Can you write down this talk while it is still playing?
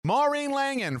Maureen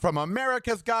Langan from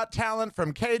America's Got Talent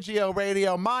from KGO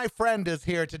Radio. My friend is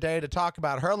here today to talk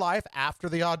about her life after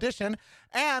the audition.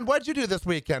 And what'd you do this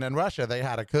weekend in Russia? They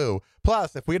had a coup.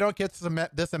 Plus, if we don't get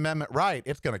this amendment right,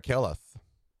 it's going to kill us.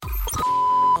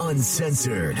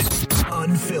 Uncensored,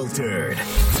 unfiltered,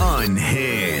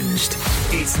 unhinged.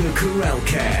 It's the Karel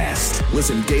Cast.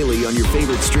 Listen daily on your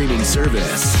favorite streaming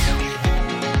service.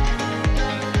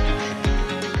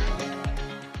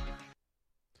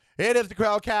 It is the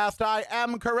Karel Cast. I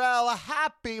am Karel.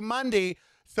 Happy Monday.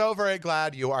 So very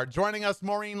glad you are joining us.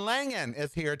 Maureen Langan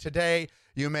is here today.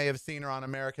 You may have seen her on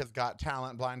America's Got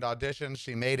Talent blind audition.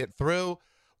 She made it through.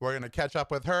 We're going to catch up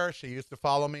with her. She used to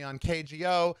follow me on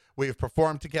KGO. We've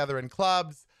performed together in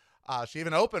clubs. She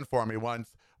even opened for me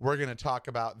once. We're going to talk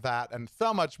about that and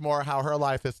so much more, how her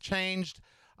life has changed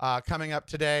coming up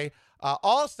today.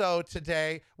 Also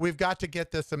today, we've got to get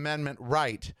this amendment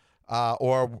right.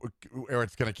 Or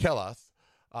it's going to kill us,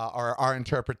 or our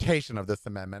interpretation of this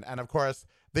amendment. And, of course,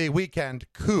 the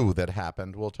weekend coup that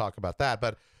happened. We'll talk about that.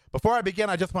 But before I begin,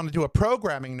 I just want to do a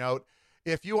programming note.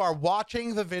 If you are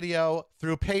watching the video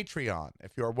through Patreon,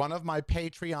 if you're one of my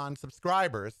Patreon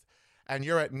subscribers and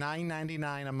you're at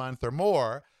 $9.99 a month or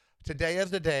more, today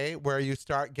is the day where you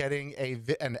start getting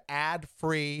an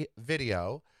ad-free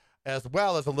video as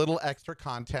well as a little extra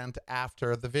content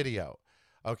after the video.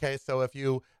 Okay, so if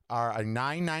you are a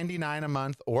 $9.99 a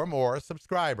month or more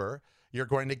subscriber, you're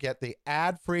going to get the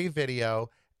ad-free video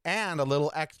and a little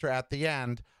extra at the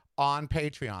end on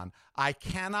Patreon. I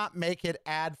cannot make it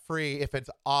ad-free if it's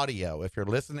audio. If you're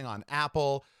listening on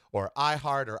Apple or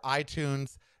iHeart or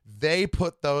iTunes, they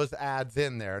put those ads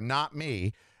in there, not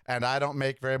me, and I don't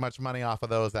make very much money off of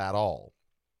those at all.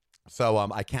 So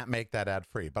I can't make that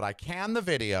ad-free, but I can the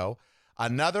video.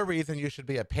 Another reason you should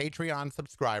be a Patreon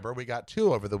subscriber. We got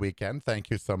 2 over the weekend. Thank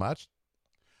you so much.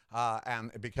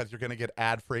 And because you're going to get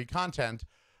ad-free content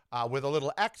with a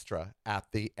little extra at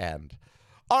the end.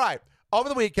 All right. Over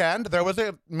the weekend, there was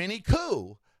a mini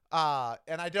coup.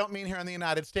 And I don't mean here in the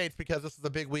United States because this is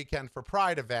a big weekend for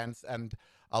Pride events. And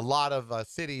a lot of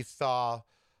cities saw,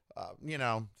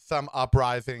 some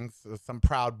uprisings, some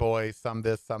Proud Boys, some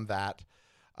this, some that.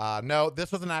 No,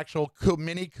 this was an actual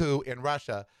mini coup in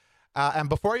Russia. And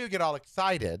before you get all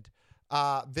excited,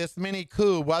 this mini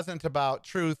coup wasn't about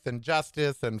truth and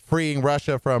justice and freeing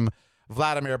Russia from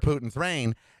Vladimir Putin's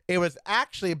reign. It was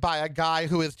actually by a guy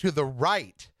who is to the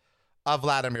right of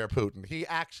Vladimir Putin. He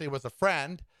actually was a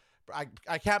friend.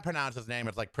 I can't pronounce his name.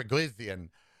 It's like Prigozhin.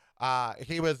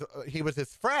 He was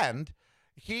his friend.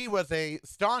 He was a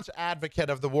staunch advocate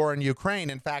of the war in Ukraine.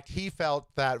 In fact, he felt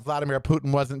that Vladimir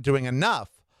Putin wasn't doing enough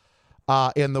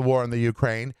in the war in the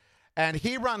Ukraine. And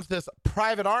he runs this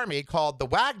private army called the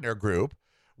Wagner Group,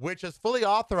 which is fully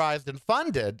authorized and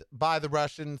funded by the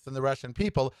Russians and the Russian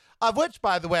people, of which,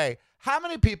 by the way, how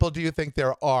many people do you think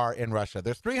there are in Russia?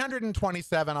 There's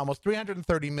 327, almost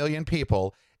 330 million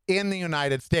people in the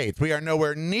United States. We are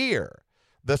nowhere near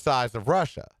the size of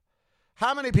Russia.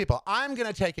 How many people? I'm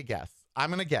going to take a guess.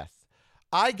 I'm going to guess.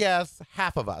 I guess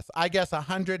half of us. I guess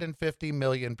 150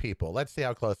 million people. Let's see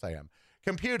how close I am.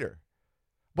 Computer.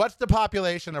 What's the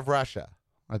population of Russia?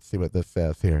 Let's see what this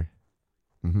says here.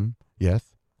 Yes.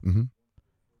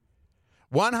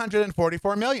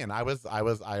 144 million. I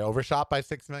overshot by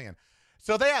 6 million.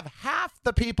 So they have half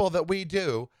the people that we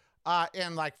do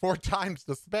in like 4 times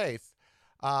the space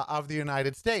of the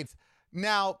United States.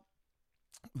 Now,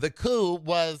 the coup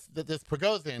was that this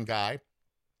Prigozhin guy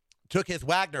took his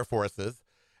Wagner forces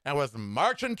and was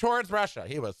marching towards Russia.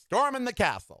 He was storming the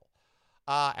castle.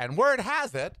 And word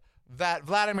has it that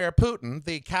Vladimir Putin,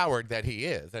 the coward that he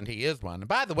is, and he is one. And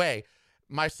by the way,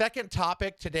 my second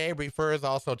topic today refers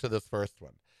also to this first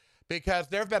one, because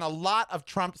there have been a lot of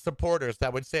Trump supporters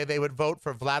that would say they would vote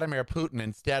for Vladimir Putin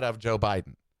instead of Joe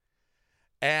Biden.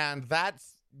 And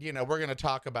that's, we're going to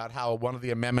talk about how one of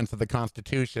the amendments of the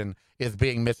Constitution is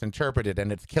being misinterpreted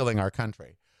and it's killing our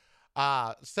country.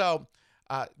 And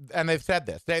they've said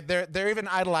this. They're even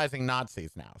idolizing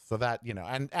Nazis now. So that,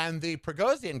 and the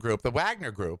Prigozhin group, the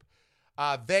Wagner group,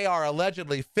 they are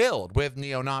allegedly filled with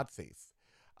neo-Nazis.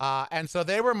 And so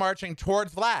they were marching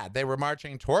towards Vlad. They were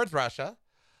marching towards Russia,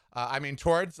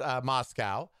 towards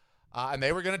Moscow, and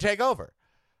they were going to take over.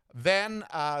 Then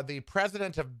the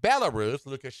president of Belarus,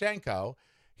 Lukashenko,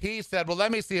 he said, well,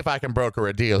 let me see if I can broker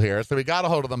a deal here. So he got a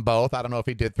hold of them both. I don't know if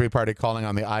he did 3-party calling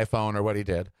on the iPhone or what he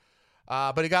did.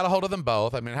 But he got a hold of them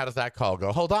both. How does that call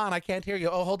go? Hold on, I can't hear you.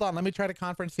 Oh, hold on, let me try to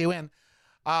conference you in.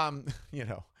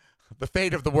 The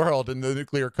fate of the world and the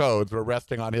nuclear codes were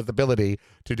resting on his ability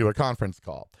to do a conference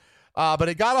call. But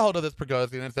he got a hold of this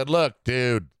Prigozhin and said, look,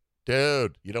 dude,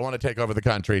 you don't want to take over the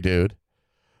country, dude.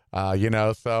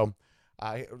 So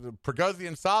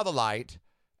Prigozhin saw the light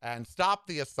and stopped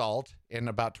the assault in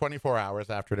about 24 hours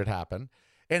after it had happened,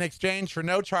 in exchange for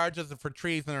no charges for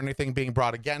treason or anything being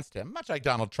brought against him, much like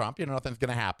Donald Trump. Nothing's going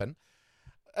to happen.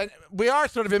 And we are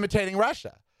sort of imitating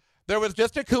Russia. There was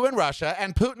just a coup in Russia,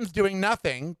 and Putin's doing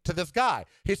nothing to this guy.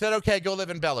 He said, okay, go live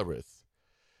in Belarus.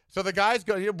 So the guys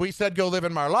we said go live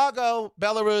in Mar-a-Lago,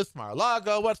 Belarus,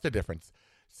 Mar-a-Lago. What's the difference?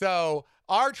 So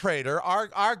our traitor,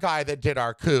 our guy that did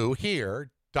our coup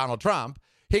here, Donald Trump,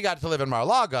 he got to live in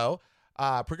Mar-a-Lago.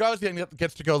 Prigozhin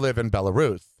gets to go live in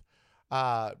Belarus.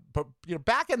 But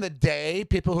back in the day,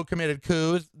 people who committed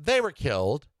coups, they were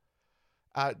killed.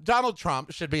 Donald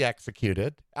Trump should be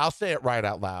executed. I'll say it right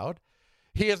out loud.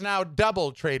 He is now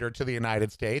double traitor to the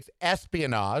United States,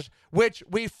 espionage, which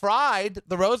we fried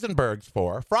the Rosenbergs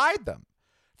fried them.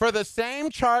 For the same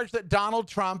charge that Donald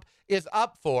Trump is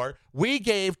up for, we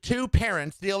gave two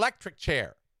parents the electric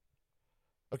chair.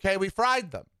 Okay, we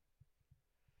fried them.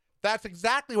 That's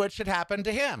exactly what should happen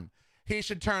to him. He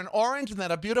should turn orange and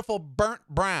then a beautiful burnt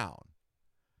brown,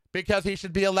 because he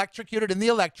should be electrocuted in the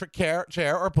electric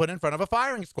chair or put in front of a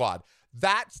firing squad.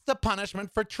 That's the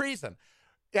punishment for treason.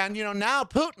 And, now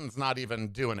Putin's not even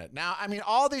doing it. Now,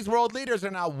 all these world leaders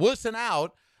are now wussing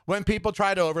out when people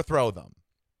try to overthrow them.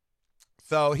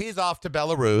 So he's off to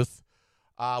Belarus,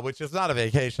 which is not a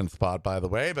vacation spot, by the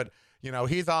way, but,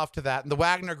 he's off to that. And the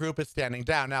Wagner Group is standing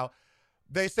down. Now,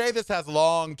 they say this has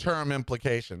long-term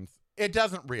implications. It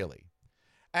doesn't really.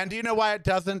 And do you know why it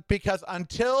doesn't? Because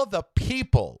until the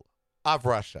people of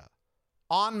Russia,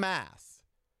 en masse,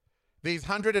 these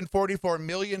 144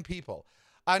 million people,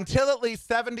 until at least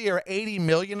 70 or 80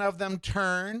 million of them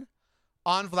turn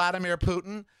on Vladimir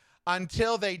Putin,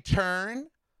 until they turn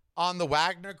on the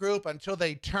Wagner Group, until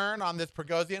they turn on this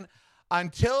Prigozhin,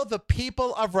 until the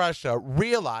people of Russia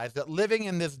realize that living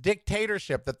in this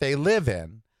dictatorship that they live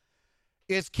in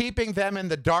is keeping them in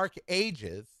the dark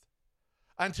ages,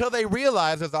 until they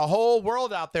realize there's a whole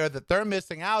world out there that they're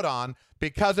missing out on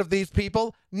because of these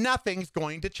people, nothing's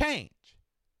going to change.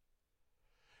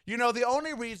 The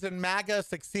only reason MAGA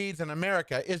succeeds in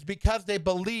America is because they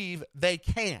believe they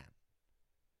can.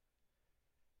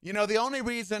 The only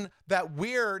reason that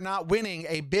we're not winning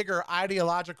a bigger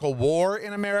ideological war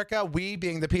in America, we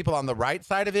being the people on the right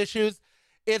side of issues,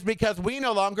 is because we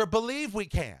no longer believe we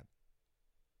can.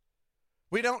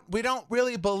 We don't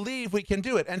really believe we can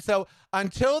do it. And so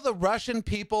until the Russian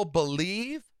people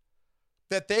believe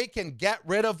that they can get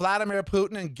rid of Vladimir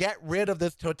Putin and get rid of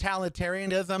this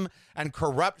totalitarianism and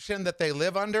corruption that they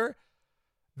live under,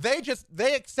 they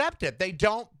accept it. They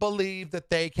don't believe that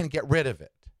they can get rid of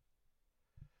it.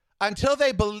 Until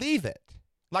they believe it,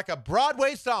 like a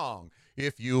Broadway song,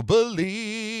 if you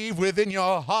believe within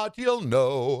your heart, you'll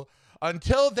know.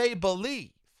 Until they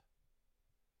believe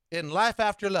in life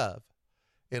after love,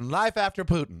 in life after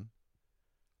Putin,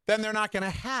 then they're not going to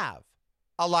have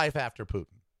a life after Putin.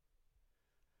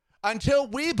 Until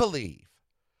we believe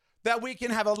that we can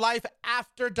have a life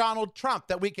after Donald Trump,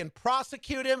 that we can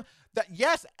prosecute him, that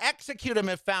yes, execute him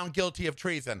if found guilty of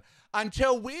treason.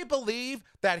 Until we believe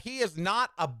that he is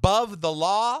not above the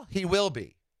law, he will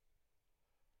be.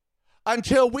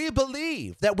 Until we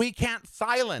believe that we can't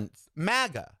silence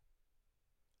MAGA,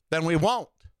 then we won't.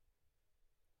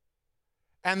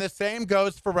 And the same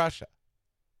goes for Russia.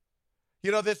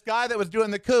 This guy that was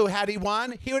doing the coup, had he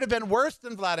won, he would have been worse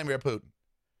than Vladimir Putin.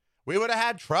 We would have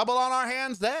had trouble on our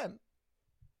hands then.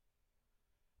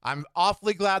 I'm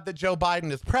awfully glad that Joe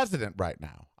Biden is president right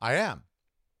now. I am.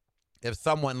 If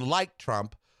someone like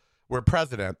Trump were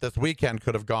president, this weekend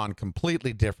could have gone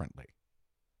completely differently.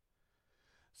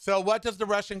 So what does the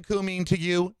Russian coup mean to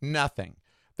you? Nothing.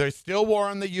 There's still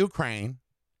war in the Ukraine.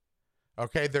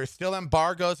 Okay, there's still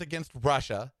embargoes against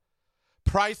Russia.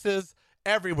 Prices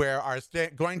everywhere are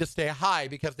going to stay high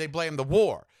because they blame the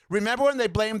war. Remember when they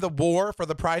blamed the war for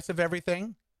the price of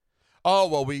everything? Oh,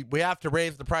 well, we have to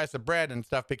raise the price of bread and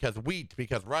stuff because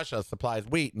Russia supplies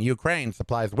wheat and Ukraine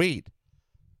supplies wheat.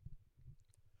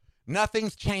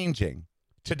 Nothing's changing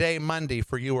today, Monday,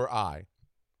 for you or I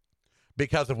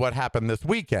because of what happened this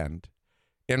weekend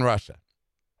in Russia.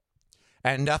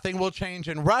 And nothing will change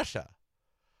in Russia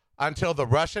until the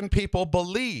Russian people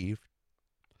believe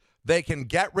they can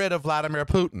get rid of Vladimir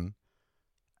Putin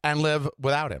and live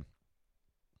without him.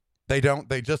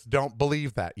 They just don't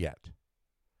believe that yet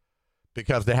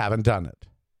because they haven't done it.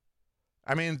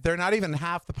 They're not even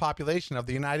half the population of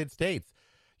the United States,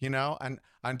 and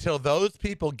until those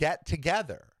people get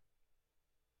together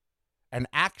and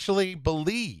actually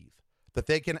believe that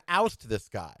they can oust this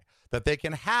guy, that they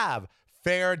can have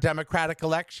fair democratic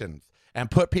elections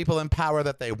and put people in power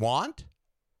that they want,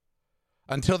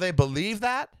 until they believe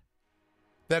that,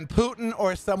 then Putin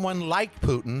or someone like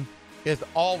Putin is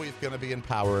always going to be in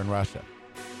power in Russia.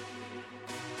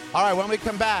 All right, when we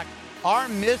come back, our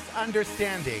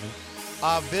misunderstanding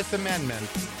of this amendment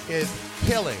is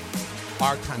killing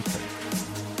our country.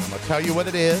 I'm going to tell you what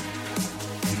it is.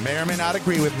 You may or may not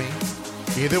agree with me.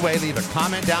 Either way, leave a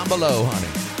comment down below, honey.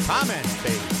 Comment,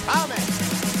 baby. Comment.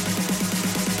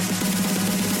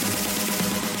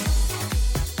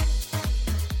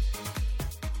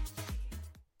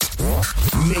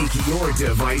 Make your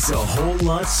device a whole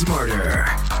lot smarter.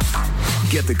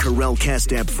 Get the Karel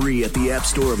Cast app free at the App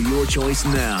Store of your choice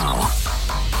now.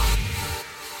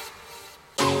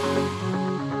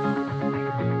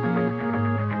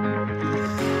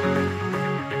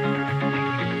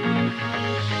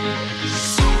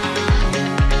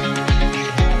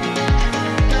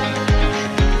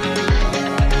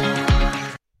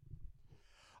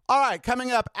 All right,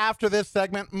 coming up after this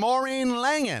segment, Maureen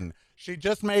Langan. She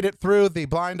just made it through the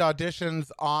blind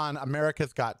auditions on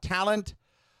America's Got Talent,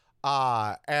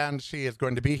 and she is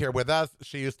going to be here with us.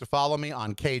 She used to follow me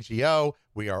on KGO.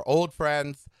 We are old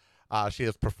friends. She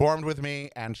has performed with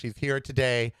me, and she's here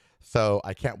today, so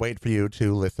I can't wait for you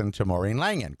to listen to Maureen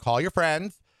Langan. Call your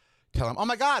friends. Tell them, oh,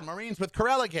 my God, Maureen's with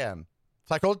Karel again.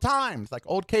 It's like old times, like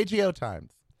old KGO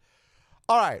times.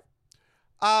 All right.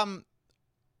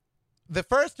 The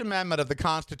First Amendment of the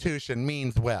Constitution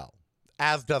means well,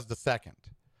 as does the Second.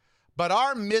 But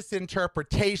our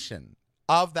misinterpretation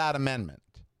of that amendment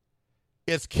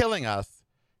is killing us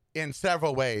in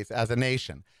several ways as a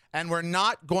nation. And we're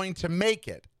not going to make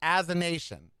it as a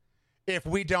nation if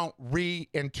we don't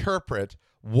reinterpret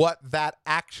what that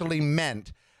actually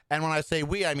meant. And when I say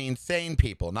we, I mean sane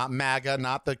people, not MAGA,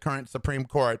 not the current Supreme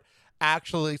Court,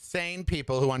 actually sane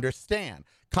people who understand.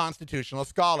 Constitutional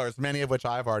scholars, many of which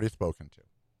I've already spoken to.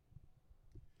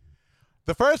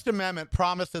 The First Amendment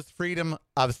promises freedom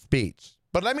of speech.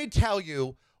 But let me tell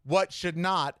you what should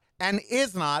not and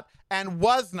is not and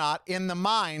was not in the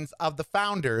minds of the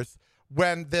founders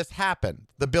when this happened,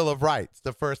 the Bill of Rights,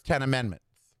 the first 10 amendments.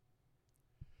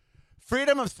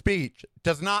 Freedom of speech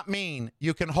does not mean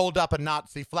you can hold up a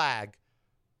Nazi flag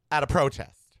at a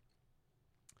protest.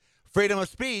 Freedom of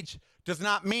speech does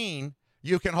not mean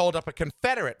you can hold up a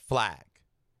Confederate flag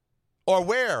or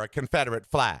wear a Confederate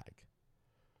flag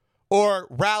or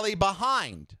rally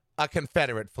behind a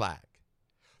Confederate flag.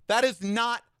 That is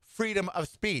not freedom of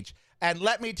speech. And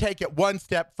let me take it one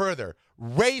step further.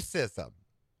 Racism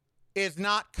is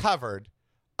not covered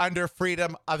under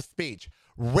freedom of speech.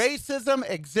 Racism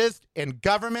exists in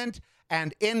government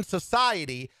and in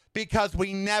society because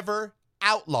we never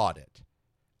outlawed it.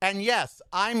 And yes,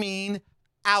 I mean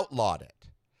outlawed it.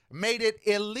 Made it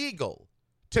illegal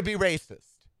to be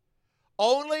racist.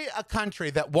 Only a country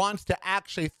that wants to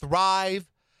actually thrive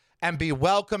and be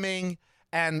welcoming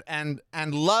and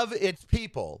love its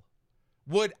people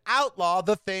would outlaw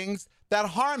the things that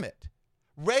harm it.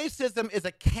 Racism is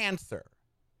a cancer.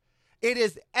 It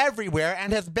is everywhere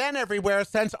and has been everywhere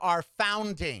since our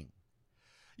founding.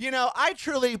 You know, I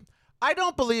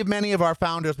don't believe many of our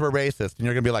founders were racist. And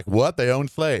you're going to be like, what? They owned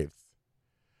slaves.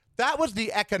 That was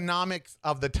the economics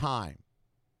of the time.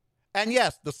 And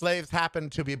yes, the slaves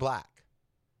happened to be black.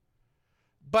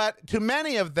 But to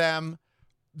many of them,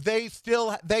 they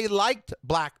liked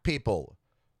black people.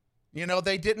 You know,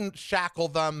 they didn't shackle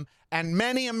them. And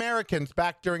many Americans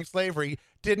back during slavery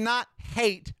did not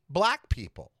hate black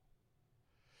people.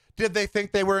 Did they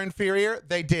think they were inferior?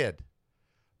 They did.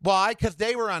 Why? Because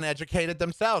they were uneducated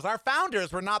themselves. Our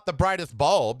founders were not the brightest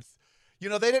bulbs. You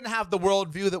know, they didn't have the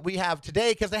worldview that we have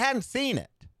today because they hadn't seen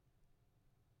it.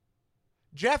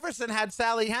 Jefferson had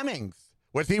Sally Hemings.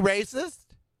 Was he racist?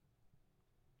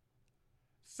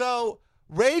 So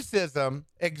racism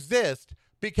exists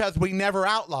because we never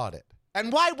outlawed it.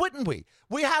 And why wouldn't we?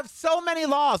 We have so many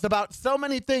laws about so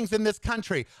many things in this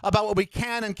country about what we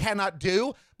can and cannot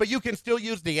do, but you can still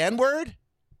use the N-word?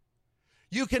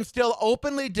 You can still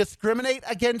openly discriminate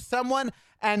against someone,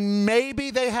 and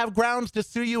maybe they have grounds to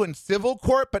sue you in civil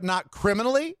court, but not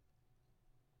criminally?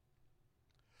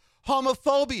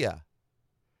 Homophobia.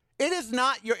 It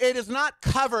is not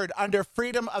covered under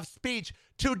freedom of speech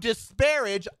to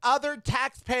disparage other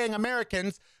tax-paying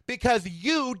Americans because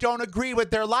you don't agree with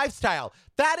their lifestyle.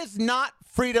 That is not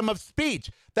freedom of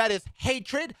speech. That is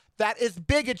hatred, that is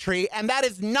bigotry, and that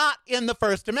is not in the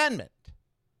First Amendment.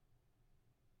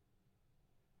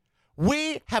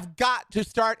 We have got to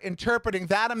start interpreting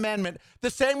that amendment the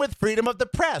same with freedom of the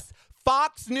press.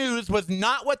 Fox News was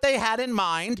not what they had in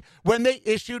mind when they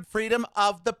issued freedom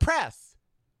of the press.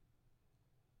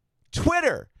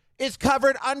 Twitter is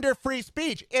covered under free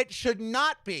speech. It should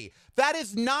not be. That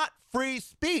is not free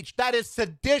speech. That is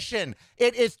sedition.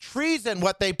 It is treason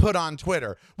what they put on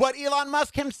Twitter. What Elon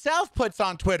Musk himself puts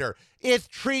on Twitter is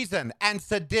treason and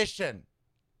sedition.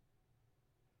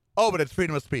 Oh, but it's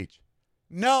freedom of speech.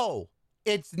 No,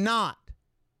 it's not.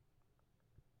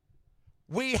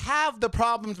 We have the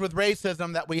problems with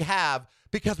racism that we have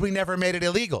because we never made it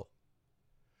illegal.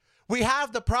 We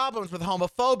have the problems with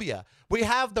homophobia. We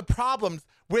have the problems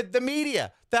with the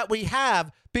media that we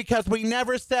have because we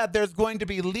never said there's going to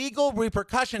be legal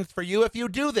repercussions for you if you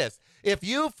do this. If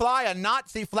you fly a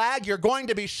Nazi flag, you're going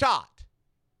to be shot.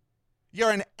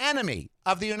 You're an enemy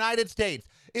of the United States.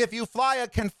 If you fly a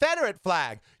Confederate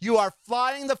flag, you are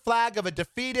flying the flag of a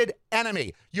defeated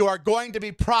enemy. You are going to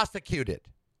be prosecuted.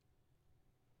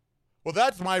 Well,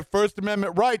 that's my First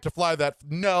Amendment right to fly that.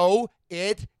 No,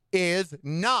 it is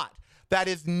not. That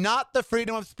is not the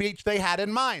freedom of speech they had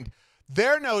in mind.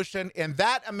 Their notion in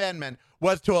that amendment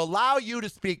was to allow you to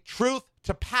speak truth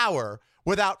to power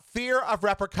without fear of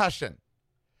repercussion.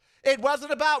 It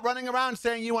wasn't about running around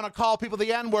saying you want to call people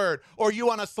the N-word, or you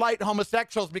want to slight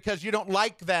homosexuals because you don't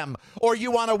like them, or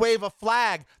you want to wave a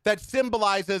flag that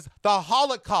symbolizes the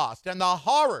Holocaust and the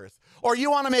horrors, or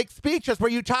you want to make speeches where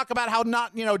you talk about how now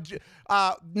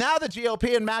the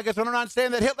GOP and MAGAs run around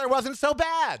saying that Hitler wasn't so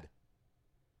bad.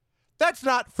 That's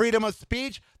not freedom of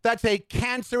speech. That's a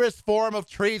cancerous form of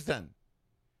treason.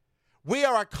 We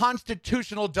are a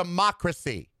constitutional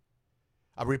democracy,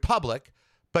 a republic,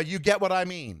 but you get what I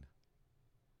mean.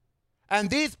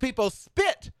 And these people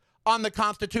spit on the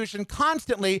Constitution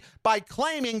constantly by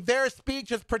claiming their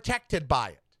speech is protected by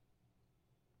it.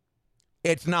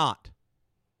 It's not.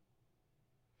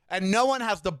 And no one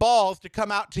has the balls to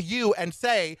come out to you and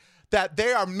say that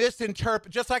they are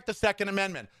misinterpreting, just like the Second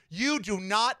Amendment. You do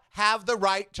not have the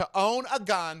right to own a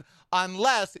gun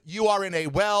unless you are in a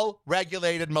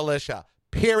well-regulated militia.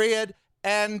 Period.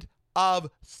 End of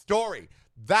story.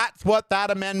 That's what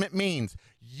that amendment means.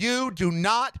 You do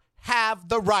not have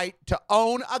the right to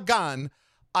own a gun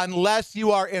unless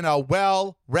you are in a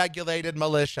well-regulated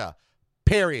militia.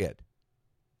 Period.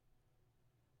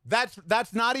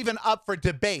 That's not even up for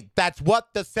debate. That's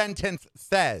what the sentence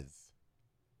says.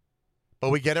 But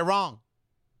we get it wrong.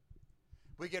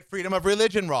 We get freedom of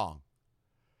religion wrong.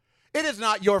 It is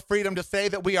not your freedom to say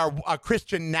that we are a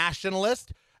Christian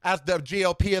nationalist, as the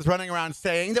GOP is running around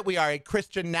saying that we are a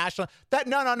Christian national.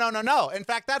 No. In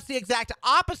fact, that's the exact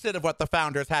opposite of what the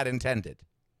founders had intended.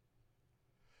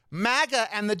 MAGA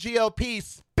and the GOP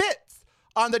spits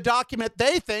on the document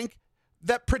they think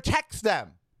that protects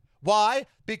them. Why?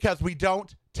 Because we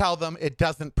don't tell them it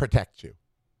doesn't protect you.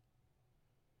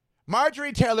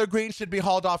 Marjorie Taylor Greene should be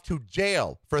hauled off to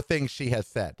jail for things she has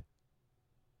said.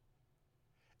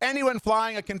 Anyone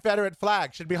flying a Confederate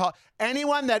flag should be hauled.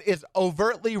 Anyone that is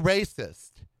overtly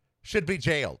racist should be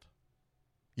jailed.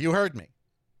 You heard me.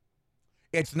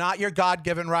 It's not your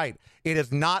God-given right. It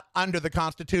is not under the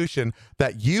Constitution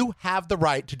that you have the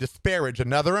right to disparage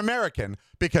another American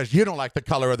because you don't like the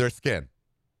color of their skin.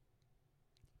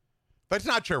 But it's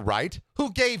not your right.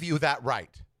 Who gave you that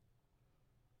right?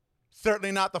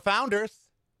 Certainly not the founders.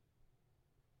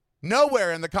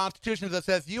 Nowhere in the Constitution that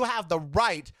says you have the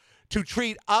right to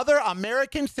treat other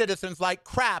American citizens like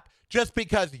crap just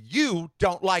because you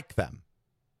don't like them.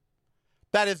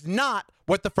 That is not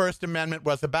what the First Amendment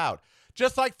was about.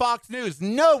 Just like Fox News,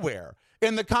 nowhere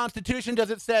in the Constitution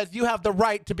does it say you have the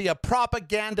right to be a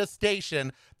propaganda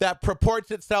station that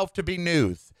purports itself to be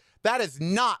news. That is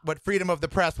not what freedom of the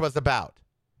press was about.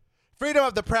 Freedom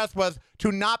of the press was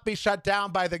to not be shut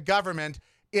down by the government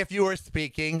if you were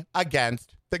speaking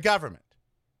against the government.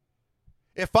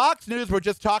 If Fox News were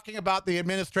just talking about the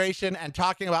administration and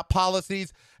talking about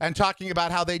policies and talking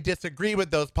about how they disagree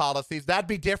with those policies, that'd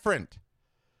be different.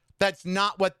 That's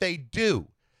not what they do.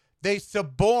 They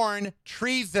suborn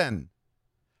treason.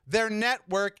 Their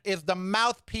network is the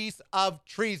mouthpiece of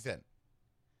treason.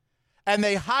 And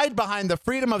they hide behind the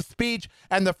freedom of speech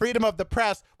and the freedom of the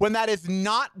press when that is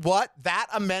not what that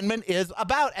amendment is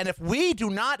about. And if we do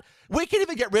not, we can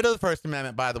even get rid of the First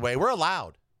Amendment, by the way. We're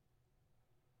allowed.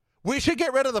 We should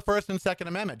get rid of the First and Second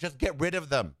Amendment. Just get rid of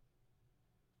them.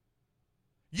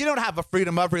 You don't have a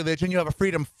freedom of religion. You have a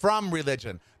freedom from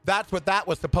religion. That's what that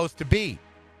was supposed to be.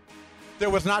 There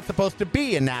was not supposed to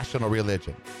be a national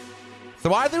religion.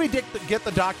 So either we get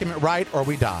the document right or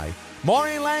we die.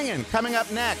 Maureen Langan coming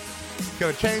up next.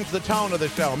 Going to change the tone of the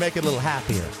show, make it a little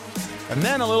happier. And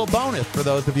then a little bonus for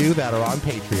those of you that are on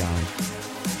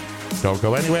Patreon. Don't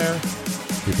go anywhere.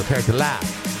 Be prepared to laugh.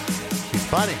 She's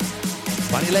funny.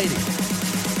 Funny lady.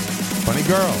 Funny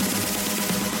girl.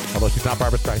 Although she's not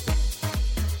Barbara Streisand.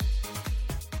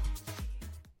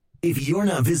 If you're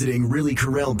not visiting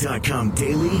reallykarel.com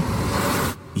daily,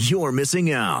 you're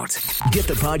missing out. Get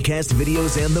the podcast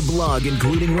videos and the blog,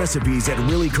 including recipes, at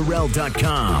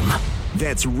reallykarel.com.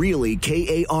 That's really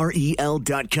KAREL.com.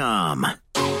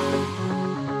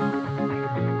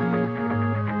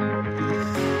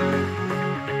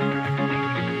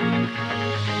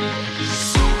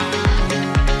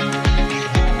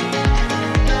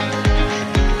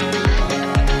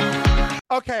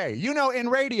 Okay, you know, in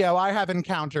radio, I have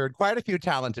encountered quite a few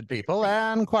talented people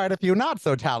and quite a few not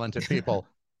so talented people.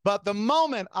 But the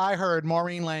moment I heard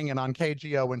Maureen Langan on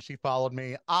KGO when she followed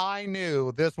me, I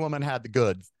knew this woman had the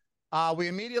goods. We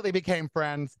immediately became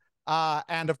friends.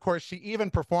 And of course, she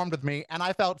even performed with me. And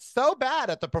I felt so bad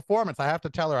at the performance. I have to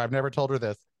tell her, I've never told her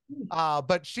this.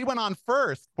 But she went on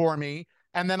first for me.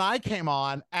 And then I came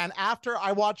on, and after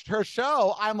I watched her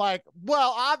show, I'm like,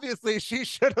 well, obviously she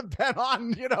should have been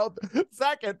on, you know,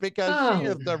 second, because she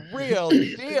is the real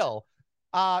deal.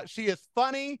 She is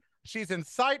funny. She's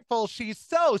insightful. She's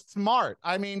so smart.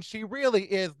 I mean, she really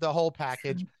is the whole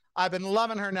package. I've been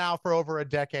loving her now for over a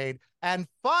decade. And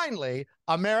finally,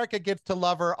 America gets to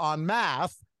love her en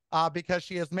masse because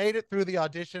she has made it through the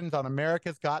auditions on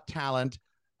America's Got Talent.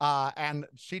 And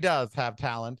she does have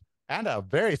talent. And a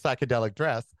very psychedelic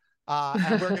dress.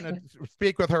 And we're going to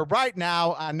speak with her right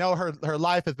now. I know her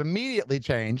life has immediately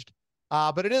changed.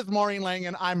 But it is Maureen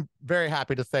Langan. I'm very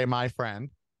happy to say my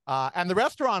friend. And the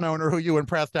restaurant owner who you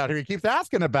impressed out here, he keeps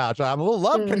asking about you. I have a little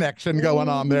love connection going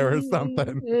on there or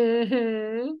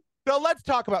something. So let's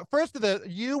talk about, first of the,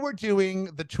 you were doing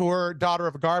the tour Daughter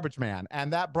of a Garbage Man,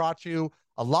 and that brought you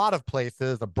a lot of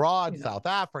places abroad, South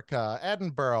Africa,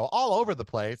 Edinburgh, all over the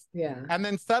place. And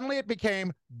then suddenly it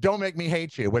became Don't Make Me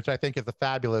Hate You, which I think is a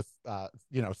fabulous,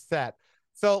 you know, set.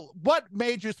 So what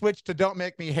made you switch to Don't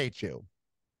Make Me Hate You?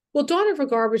 Well, Daughter of a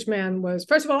Garbage Man was,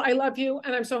 first of all, I love you,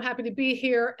 and I'm so happy to be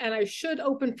here, and I should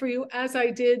open for you as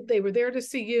I did. They were there to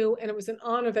see you, and it was an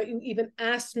honor that you even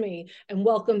asked me and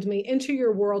welcomed me into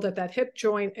your world at that hip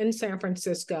joint in San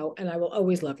Francisco, and I will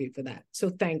always love you for that. So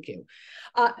thank you.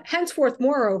 Henceforth,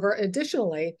 moreover,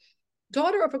 additionally,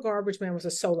 Daughter of a Garbage Man was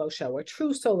a solo show, a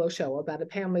true solo show about a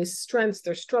family's strengths,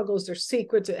 their struggles, their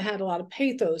secrets. It had a lot of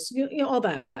pathos, you know, all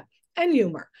that, and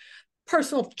humor,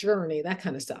 personal journey, that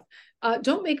kind of stuff.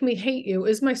 Don't Make Me Hate You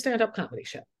is my stand-up comedy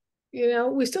show. You know,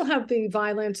 we still have the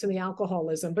violence and the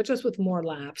alcoholism, but just with more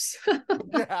laughs.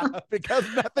 Yeah, because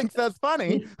nothing says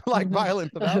funny like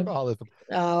violence and alcoholism.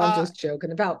 Oh, I'm just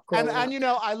joking about growing up. And you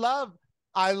know, I love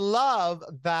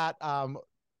that.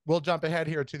 We'll jump ahead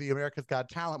here to the America's Got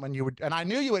Talent when you would, and I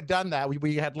knew you had done that.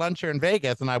 We had lunch here in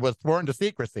Vegas, and I was sworn to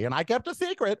secrecy, and I kept a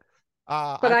secret.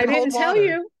 But I didn't tell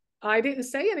you. I didn't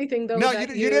say anything, though. No,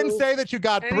 you didn't say that you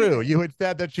got through. You had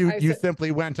said that you simply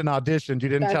went and auditioned. You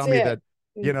didn't tell me that,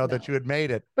 you know, that you had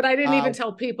made it. But I didn't even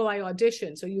tell people I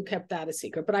auditioned, so you kept that a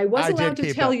secret. But I was allowed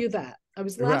to tell you that. I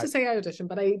was allowed to say I auditioned,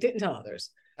 but I didn't tell others.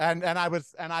 And I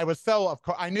was so, of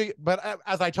course, I knew, but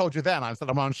as I told you then, I said,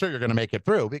 I'm sure you're going to make it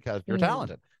through because you're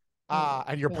talented.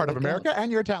 And you're part of America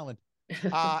and you're talented.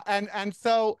 And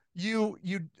so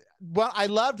well, I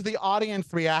loved the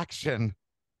audience reaction.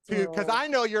 Because I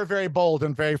know you're very bold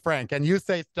and very frank, and you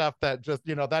say stuff that just,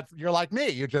 you know, you're like me.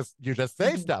 You just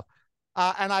say stuff.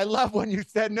 And I love when you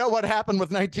said, no, what happened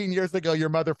was 19 years ago, your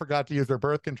mother forgot to use her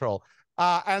birth control.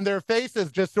 And their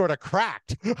faces just sort of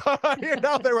cracked. You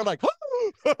know, they were like,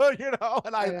 you know,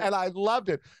 and I loved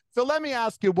it. So let me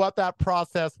ask you what that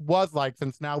process was like,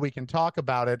 since now we can talk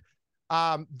about it.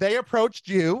 They approached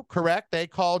you, correct? They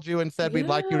called you and said, we'd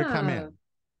like you to come in.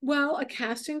 Well, a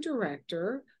casting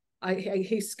director,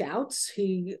 he scouts,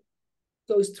 he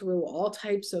goes through all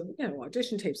types of, you know,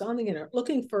 audition tapes on the internet,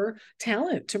 looking for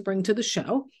talent to bring to the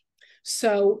show.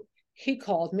 So he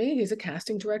called me. He's a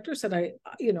casting director. Said,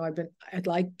 I'd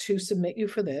like to submit you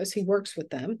for this. He works with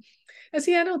them. I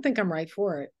said, I don't think I'm right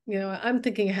for it. You know, I'm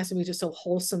thinking it has to be just so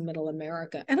wholesome middle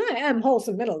America, and I am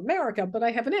wholesome middle America, but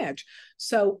I have an edge.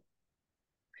 So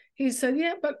he said,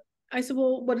 yeah, but I said,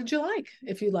 well, what did you like?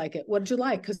 If you like it, what did you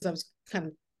like? Because I was kind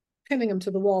of pinning him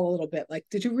to the wall a little bit. Like,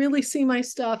 did you really see my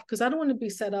stuff? Because I don't want to be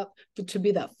set up to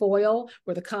be that foil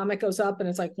where the comic goes up and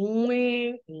it's like,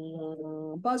 wing,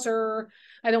 buzzer.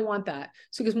 I don't want that.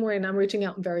 So because Maureen, I'm reaching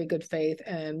out in very good faith.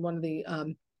 And one of the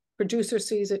producers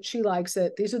sees it. She likes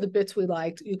it. These are the bits we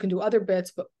liked. You can do other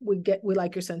bits, but we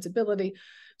like your sensibility.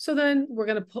 So then we're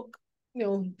going to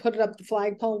put it up the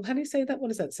flagpole. How do you say that? What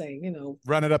is that saying? You know,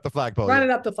 run it up the flagpole. Run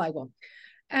it up the flagpole.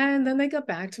 And then they got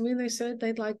back to me and they said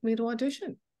they'd like me to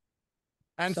audition.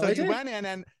 And so you went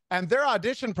in, And their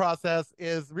audition process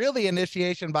is really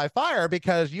initiation by fire,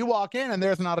 because you walk in and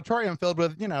there's an auditorium filled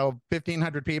with,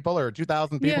 1,500 people or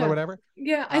 2,000 people or Yeah. whatever.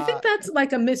 Yeah. I think that's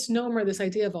like a misnomer, this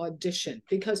idea of audition,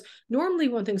 because normally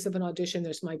one thinks of an audition,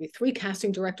 there's might be 3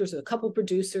 casting directors, a couple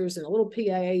producers, and a little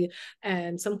PA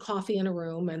and some coffee in a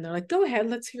room. And they're like, go ahead,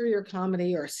 let's hear your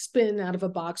comedy, or spin out of a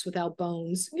box without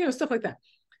bones, stuff like that.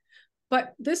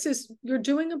 But this is, you're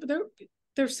doing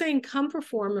they're saying, come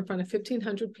perform in front of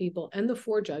 1,500 people and the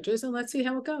 4 judges, and let's see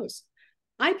how it goes.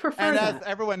 I prefer and that. as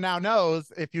everyone now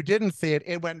knows, if you didn't see it,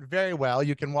 it went very well.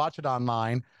 You can watch it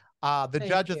online. The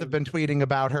judges have been tweeting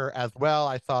about her as well.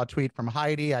 I saw a tweet from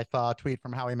Heidi. I saw a tweet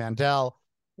from Howie Mandel.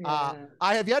 Yeah.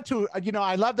 I have yet to,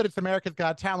 I love that it's America's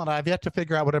Got Talent. I have yet to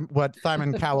figure out what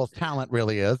Simon Cowell's talent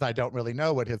really is. I don't really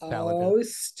know what his talent is. Oh,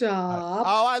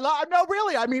 stop. No,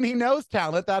 really. I mean, he knows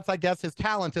talent. That's, I guess, his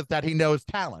talent is that he knows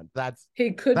talent.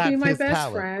 He could be my best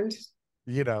talent.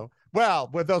 friend. Well,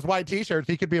 with those white T-shirts,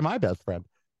 he could be my best friend.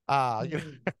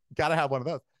 Gotta have one of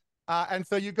those. And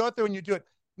so you go through and you do it.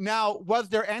 Now, was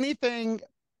there anything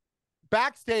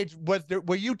backstage?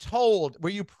 Were you told, were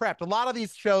you prepped? A lot of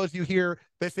these shows you hear,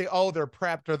 they say, oh, they're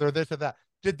prepped, or they're this or that.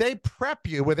 Did they prep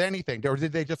you with anything, or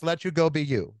did they just let you go be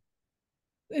you?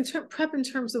 Prep in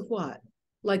terms of what?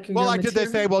 Like, did they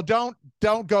say, well, don't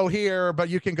go here, but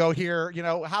you can go here?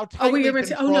 How tightly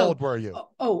controlled were you?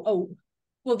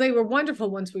 Well, they were wonderful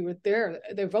once we were there.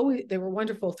 They were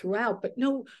wonderful throughout. But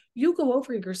no, you go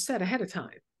over your set ahead of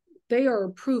time. They are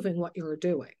approving what you're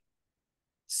doing.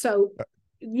 So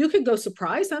you could go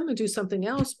surprise them and do something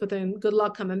else, but then good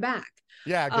luck coming back.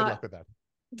 Yeah, good luck with that.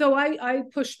 Though I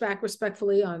pushed back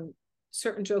respectfully on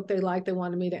certain joke they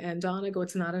wanted me to end on. I go,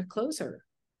 it's not a closer.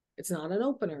 It's not an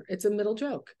opener. It's a middle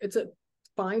joke. It's a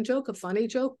fine joke, a funny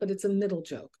joke, but it's a middle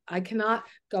joke. I cannot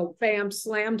go bam,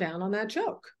 slam down on that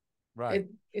joke. Right.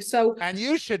 And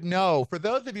you should know, for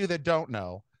those of you that don't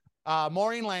know,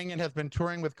 Maureen Langan has been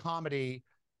touring with comedy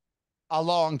a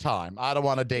long time. I don't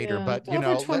want to date her, but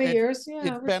over 20 years.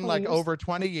 Yeah, it's been like over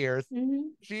 20 years. Mm-hmm.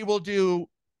 She will do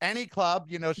any club.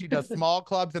 She does small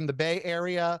clubs in the Bay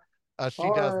Area. She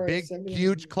does big,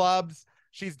 huge clubs.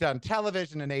 She's done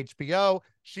television and HBO.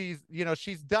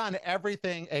 She's done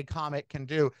everything a comic can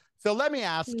do. So let me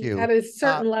ask you, at a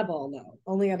certain level, though,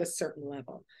 only at a certain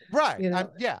level, right?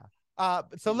 Yeah.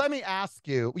 So let me ask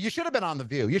you, you should have been on The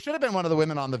View. You should have been one of the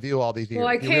women on The View all these years. Well,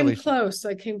 I came close.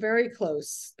 I came very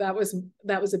close. That was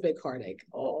a big heartache.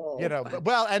 Oh,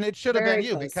 and it should have been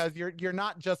you, because you're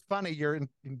not just funny, you're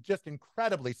just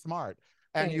incredibly smart.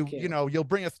 And you'll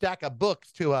bring a stack of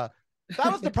books to that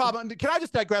was the problem. Can I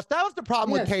just digress? That was the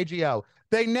problem with KGO.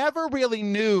 They never really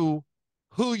knew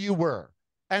who you were.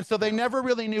 And so they never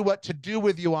really knew what to do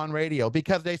with you on radio,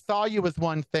 because they saw you as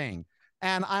one thing.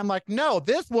 And I'm like, no,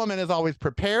 this woman is always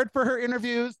prepared for her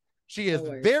interviews. She is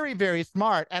very, very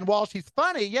smart. And while she's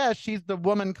funny, yes, she's the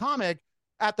woman comic.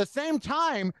 At the same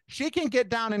time, she can get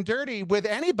down and dirty with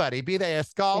anybody, be they a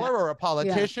scholar or a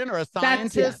politician or a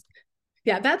scientist.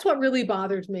 That's what really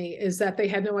bothered me, is that they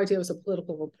had no idea I was a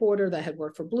political reporter that had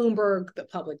worked for Bloomberg, the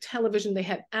public television. They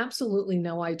had absolutely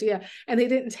no idea. And they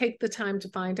didn't take the time to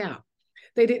find out.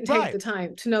 They didn't take the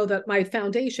time to know that my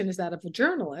foundation is that of a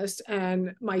journalist,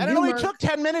 and my humor. It only took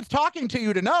 10 minutes talking to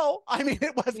you to know. I mean,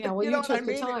 it wasn't. Yeah, well, you took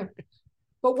the time.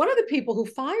 But one of the people who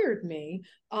fired me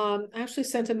actually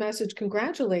sent a message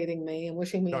congratulating me and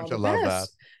wishing me all the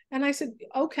best. And I said,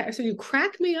 okay. I said, you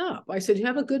crack me up. I said, you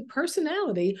have a good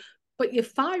personality, but you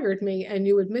fired me and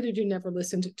you admitted you never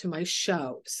listened to my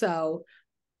show. So,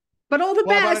 but all the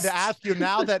best. I wanted to ask you,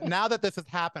 now that this has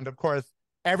happened, of course,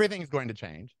 everything's going to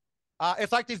change.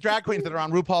 It's like these drag queens that are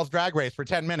on RuPaul's Drag Race for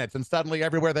 10 minutes, and suddenly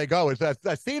everywhere they go is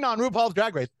a scene on RuPaul's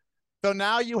Drag Race. So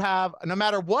now you have, no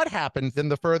matter what happens in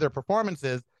the further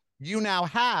performances, you now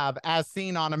have, as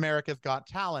seen on America's Got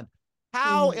Talent,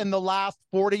 how in the last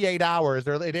 48 hours,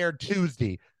 or it aired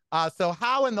Tuesday, so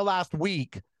how in the last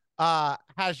week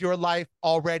has your life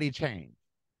already changed?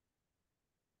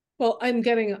 Well, I'm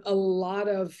getting a lot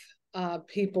of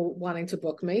people wanting to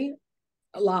book me,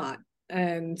 a lot.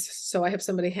 And so I have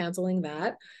somebody handling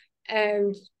that.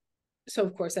 And so,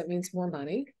 of course, that means more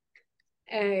money.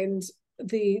 And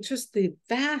the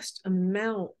vast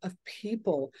amount of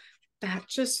people that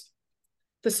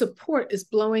the support is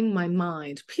blowing my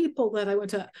mind. People that I went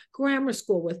to grammar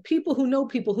school with, people who know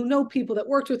people that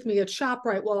worked with me at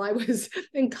ShopRite while I was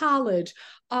in college,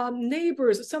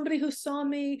 neighbors, somebody who saw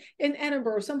me in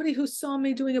Edinburgh, somebody who saw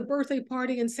me doing a birthday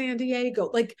party in San Diego.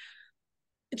 Like,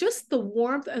 just the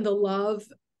warmth and the love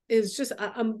is just,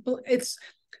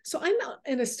 So I'm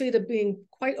in a state of being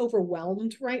quite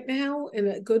overwhelmed right now in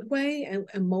a good way and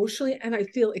emotionally. And I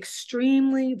feel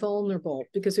extremely vulnerable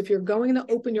because if you're going to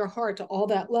open your heart to all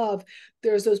that love,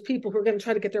 there's those people who are going to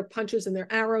try to get their punches and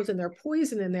their arrows and their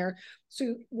poison in there.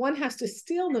 So one has to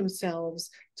steel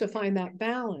themselves to find that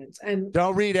balance. And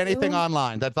don't read anything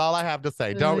online. That's all I have to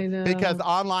say. Don't, because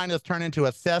online has turned into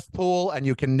a cesspool and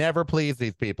you can never please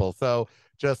these people. So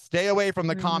just stay away from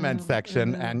the comment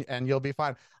section and you'll be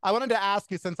fine. I wanted to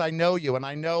ask you, since I know you and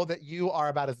I know that you are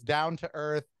about as down to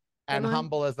earth and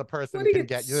humble as a person can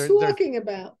get. What are you talking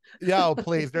about? Yo,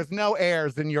 please, there's no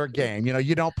airs in your game. You know,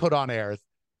 you don't put on airs.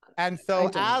 And so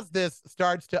as this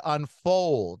starts to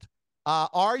unfold,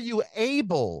 are you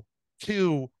able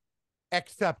to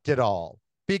accept it all?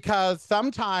 Because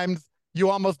sometimes you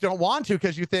almost don't want to,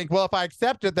 because you think, well, if I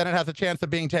accept it, then it has a chance of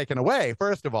being taken away,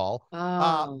 first of all.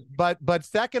 But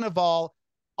second of all,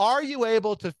 are you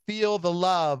able to feel the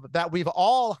love that we've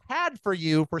all had for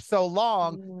you for so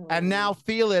long and now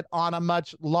feel it on a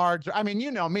much larger, I mean, you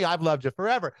know me, I've loved you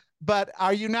forever, but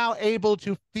are you now able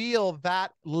to feel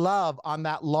that love on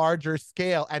that larger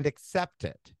scale and accept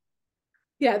it?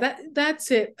 Yeah,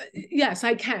 that's it. Yes,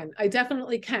 I can. I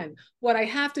definitely can. What I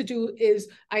have to do is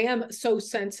I am so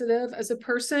sensitive as a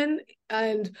person,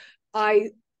 and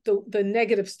the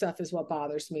negative stuff is what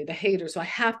bothers me, the haters. So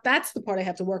that's the part I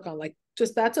have to work on. Like,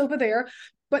 just that's over there.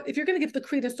 But if you're going to give the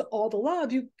credence to all the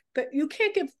love, you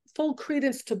can't give full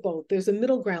credence to both. There's a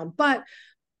middle ground, but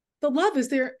the love is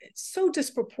there so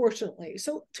disproportionately.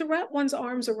 So to wrap one's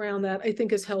arms around that, I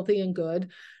think is healthy and good.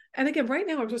 And again, right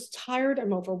now I'm just tired,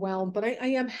 I'm overwhelmed, but I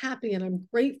am happy and I'm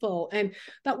grateful. And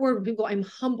that word, people, I'm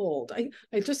humbled.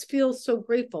 I just feel so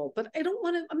grateful, but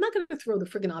I'm not going to throw the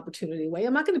friggin' opportunity away.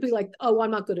 I'm not going to be like, oh,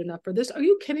 I'm not good enough for this. Are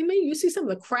you kidding me? You see some of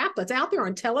the crap that's out there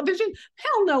on television?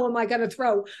 Hell no, am I going to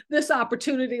throw this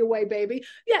opportunity away, baby?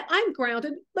 Yeah, I'm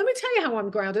grounded. Let me tell you how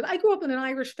I'm grounded. I grew up in an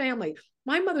Irish family.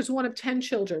 My mother's one of 10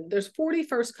 children. There's 40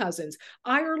 first cousins,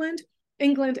 Ireland,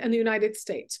 England, and the United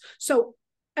States. So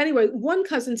anyway, one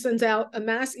cousin sends out a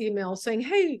mass email saying,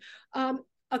 hey,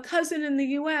 a cousin in the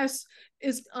US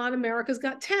is on America's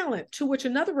Got Talent, to which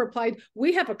another replied,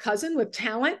 we have a cousin with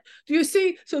talent. Do you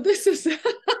see? So this is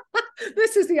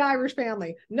this is the Irish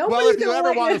family. Well, if you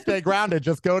ever want to stay grounded,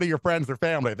 just go to your friends or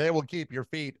family. They will keep your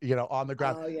feet, on the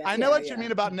ground. I know what you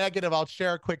mean about negative. I'll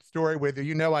share a quick story with you.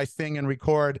 You know, I sing and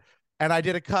record, and I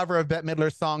did a cover of Bette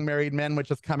Midler's song Married Men, which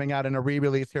is coming out in a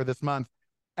re-release here this month.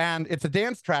 And it's a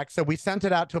dance track, so we sent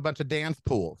it out to a bunch of dance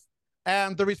pools.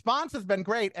 And the response has been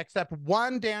great, except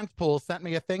one dance pool sent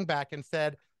me a thing back and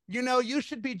said, you know, you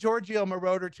should be Giorgio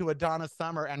Moroder to Donna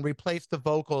Summer and replace the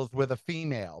vocals with a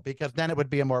female, because then it would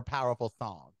be a more powerful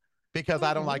song, because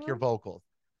I don't like your vocals.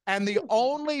 And the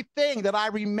only thing that I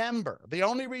remember, the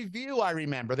only review I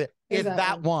remember is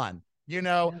that one. You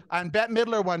know, and Bette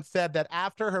Midler once said that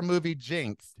after her movie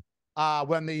Jinx,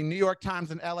 when the New York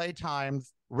Times and LA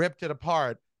Times ripped it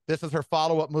apart, this is her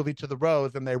follow-up movie to The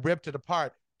Rose, and they ripped it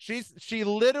apart. She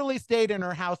literally stayed in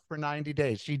her house for 90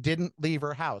 days. She didn't leave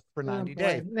her house for 90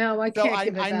 days. No, I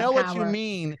can't. So I know what you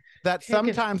mean, that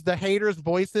sometimes the haters'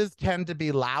 voices tend to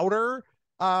be louder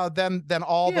than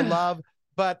all the love.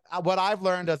 But what I've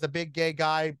learned as a big gay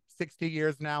guy, 60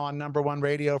 years now on #1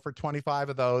 radio for 25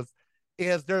 of those,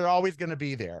 is they're always going to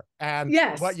be there. And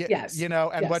what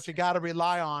you got to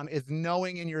rely on is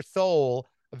knowing in your soul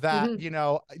that,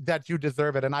 that you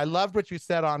deserve it. And I loved what you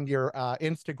said on your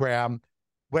Instagram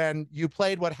when you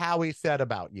played what Howie said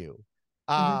about you.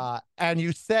 And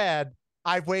you said,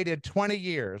 I've waited 20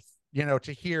 years,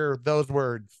 to hear those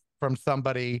words from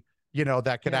somebody,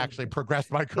 that could actually progress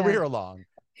my career along.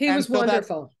 He was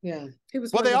wonderful. He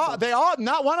was wonderful. Well, they all,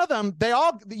 not one of them,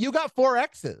 you got 4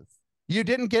 X's. You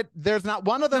didn't get, there's not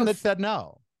one of them that said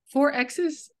no. 4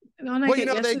 X's? No, well,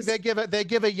 they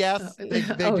give a yes. They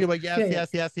do a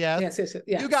yes.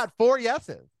 You got 4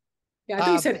 yeses. Yeah, I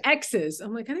think you said X's.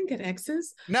 I'm like, I didn't get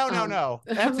X's. No.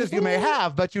 X's you may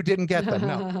have, but you didn't get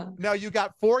them. No, you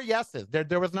got 4 yeses.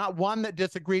 There was not one that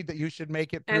disagreed that you should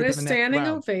make it through and to a the next standing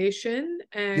round. ovation.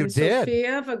 And you did.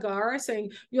 Sofia Vergara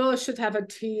saying, you all should have a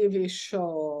TV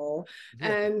show.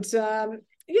 And, So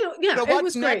it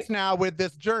was next great. now with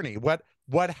this journey?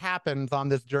 What happens on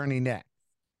this journey next?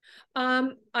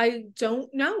 I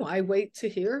don't know. I wait to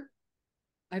hear.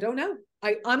 I don't know.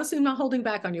 I honestly am not holding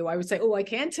back on you. I would say, oh, I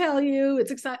can't tell you.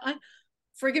 It's exciting. I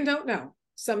freaking don't know.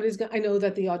 I know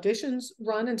that the auditions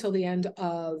run until the end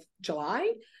of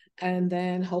July. And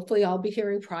then hopefully I'll be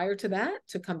hearing prior to that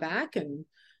to come back and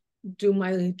do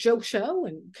my joke show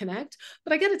and connect.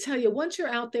 But I got to tell you, once you're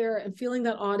out there and feeling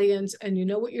that audience and you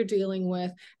know what you're dealing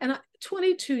with, and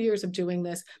 22 years of doing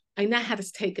this, I know how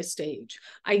to take a stage.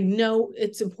 I know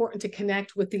it's important to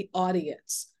connect with the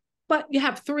audience. But you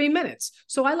have 3 minutes.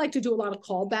 So I like to do a lot of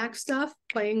callback stuff,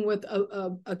 playing with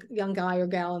a young guy or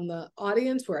gal in the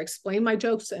audience where I explain my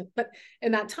jokes. But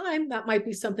in that time, that might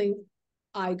be something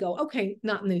I go, okay,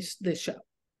 not in this show.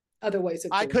 Other ways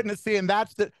of doing I couldn't see, and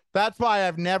that's why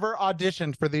I've never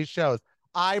auditioned for these shows.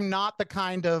 I'm not the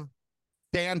kind of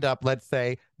stand-up, let's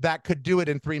say, that could do it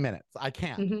in 3 minutes. I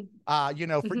can't.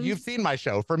 Mm-hmm. You've seen my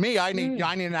show. For me, I need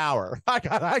an hour. I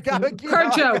gotta per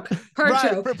joke.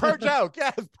 Per joke.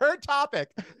 Yes, per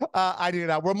topic. I need an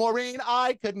hour. Well, Maureen,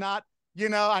 I could not.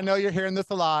 I know you're hearing this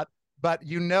a lot, but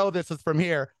this is from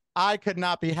here. I could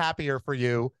not be happier for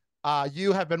you.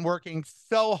 You have been working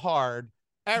so hard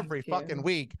every fucking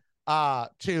week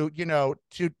to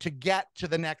get to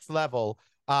the next level.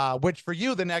 Which for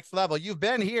you, the next level, you've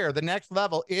been here. The next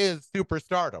level is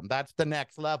superstardom. That's the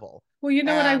next level. Well, you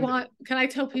know what I want? Can I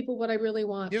tell people what I really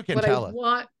want? You can what tell I us.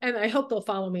 want, and I hope they'll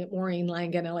follow me at Maureen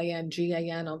Langan,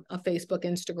 Langan on Facebook,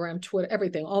 Instagram, Twitter,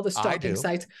 everything, all the stalking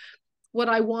sites. What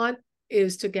I want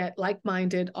is to get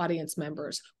like-minded audience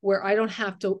members where I don't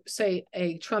have to say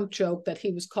a Trump joke that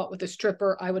he was caught with a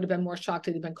stripper. I would have been more shocked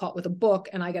if he'd been caught with a book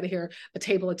and I got to hear a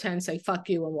table of 10 say, fuck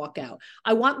you and walk out.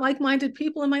 I want like-minded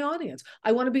people in my audience.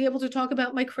 I want to be able to talk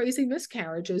about my crazy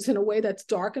miscarriages in a way that's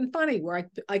dark and funny where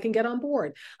I can get on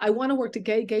board. I want to work to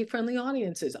gay-friendly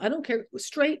audiences. I don't care,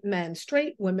 straight men,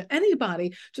 straight women,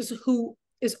 anybody just who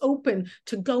is open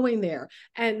to going there.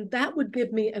 And that would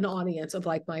give me an audience of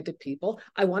like-minded people.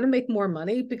 I want to make more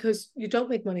money because you don't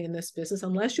make money in this business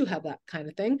unless you have that kind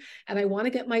of thing. And I want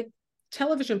to get my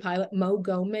television pilot, Mo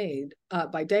Go, made.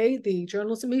 By day, the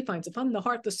journalist in me finds the fun, the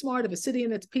heart, the smart of a city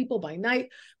and its people. By night,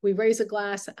 we raise a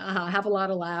glass, have a lot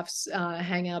of laughs,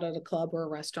 hang out at a club or a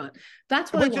restaurant.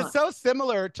 That's what I want. Which is so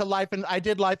similar to Life. And I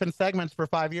did Life in Segments for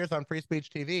 5 years on Free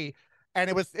Speech TV. And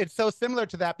it's so similar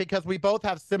to that because we both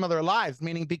have similar lives,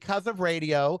 meaning because of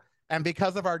radio and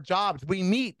because of our jobs, we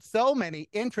meet so many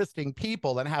interesting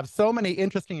people and have so many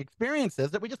interesting experiences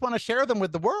that we just want to share them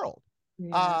with the world.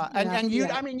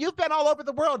 I mean, you've been all over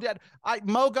the world.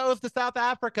 Mo goes to South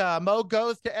Africa. Mo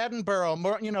goes to Edinburgh.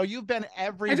 You've been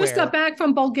everywhere. I just got back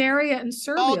from Bulgaria and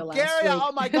Serbia last week.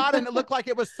 Oh my God. And it looked like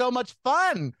it was so much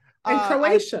fun. And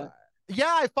Croatia.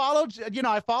 I followed,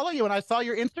 I follow you and I saw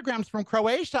your Instagrams from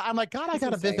Croatia. I'm like, God, I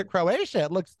got to visit Croatia.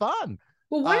 It looks fun.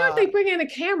 Well, why aren't they bringing a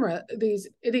camera, these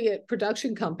idiot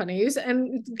production companies,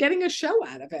 and getting a show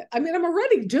out of it? I mean, I'm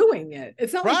already doing it.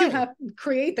 It's not like you have to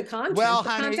create the content. Well,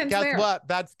 honey, guess what?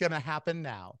 That's going to happen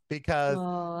now because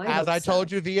as I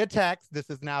told you via text, this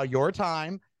is now your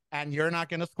time and you're not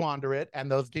going to squander it.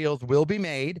 And those deals will be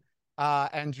made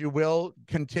and you will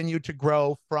continue to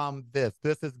grow from this.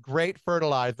 This is great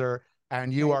fertilizer.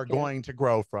 And you are going to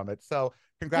grow from it. So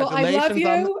congratulations. Well, I love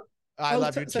you. I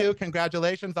love you too.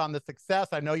 Congratulations on the success.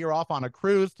 I know you're off on a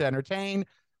cruise to entertain.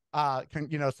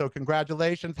 So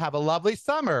congratulations. Have a lovely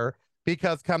summer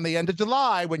because come the end of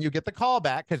July, when you get the call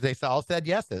back, because they all said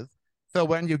yeses. So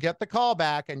when you get the call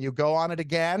back and you go on it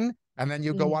again, and then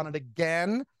you go on it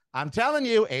again, I'm telling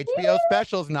you, HBO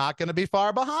special's not going to be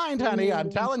far behind, honey. I'm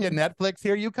telling you, Netflix,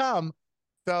 here you come.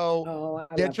 So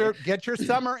get your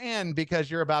summer in because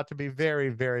you're about to be very,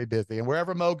 very busy. And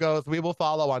wherever Mo goes, we will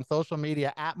follow on social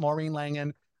media at Maureen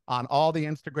Langan on all the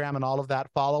Instagram and all of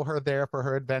that. Follow her there for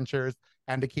her adventures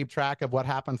and to keep track of what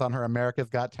happens on her America's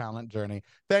Got Talent journey.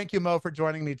 Thank you, Mo, for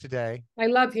joining me today. I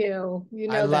love you. You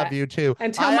know I love you too.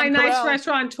 And tell my nice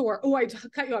restaurateur. Oh, I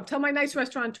cut you off. Tell my nice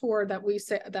restaurateur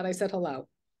that I said hello.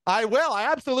 I will. I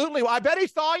absolutely will. I bet he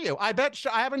saw you. I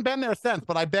haven't been there since,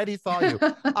 but I bet he saw you.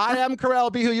 I am Karel.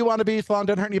 Be who you want to be. Salon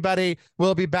don't hurt anybody.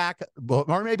 We'll be back,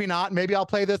 or maybe not. Maybe I'll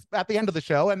play this at the end of the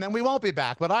show, and then we won't be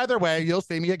back. But either way, you'll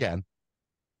see me again.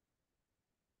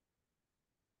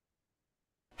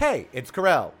 Hey, it's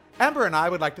Karel. Ember and I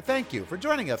would like to thank you for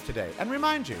joining us today and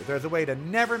remind you there's a way to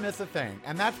never miss a thing,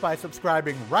 and that's by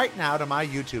subscribing right now to my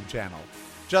YouTube channel.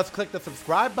 Just click the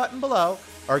subscribe button below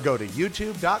or go to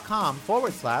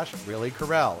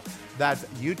youtube.com/reallykarel. That's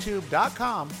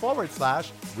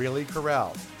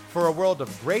youtube.com/reallykarel for a world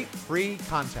of great free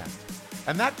content.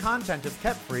 And that content is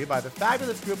kept free by the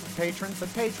fabulous group of patrons at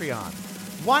Patreon.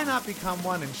 Why not become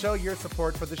one and show your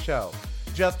support for the show?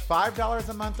 Just $5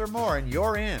 a month or more and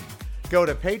you're in. Go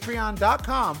to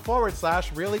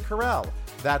patreon.com/reallykarel.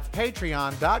 That's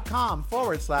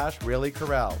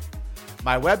patreon.com/reallykarel.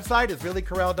 My website is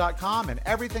reallykarel.com and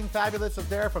everything fabulous is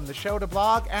there from the show to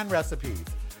blog and recipes.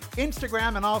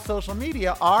 Instagram and all social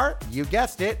media are, you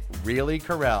guessed it, Really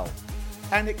Karel.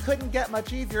 And it couldn't get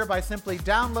much easier by simply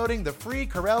downloading the free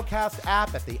Karelcast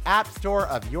app at the App Store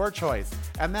of your choice.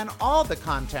 And then all the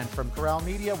content from Karel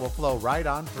Media will flow right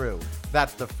on through.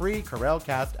 That's the free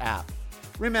Karelcast app.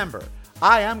 Remember,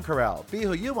 I am Karel. Be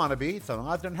who you want to be, so long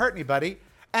as it doesn't hurt anybody.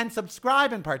 And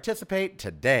subscribe and participate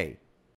today.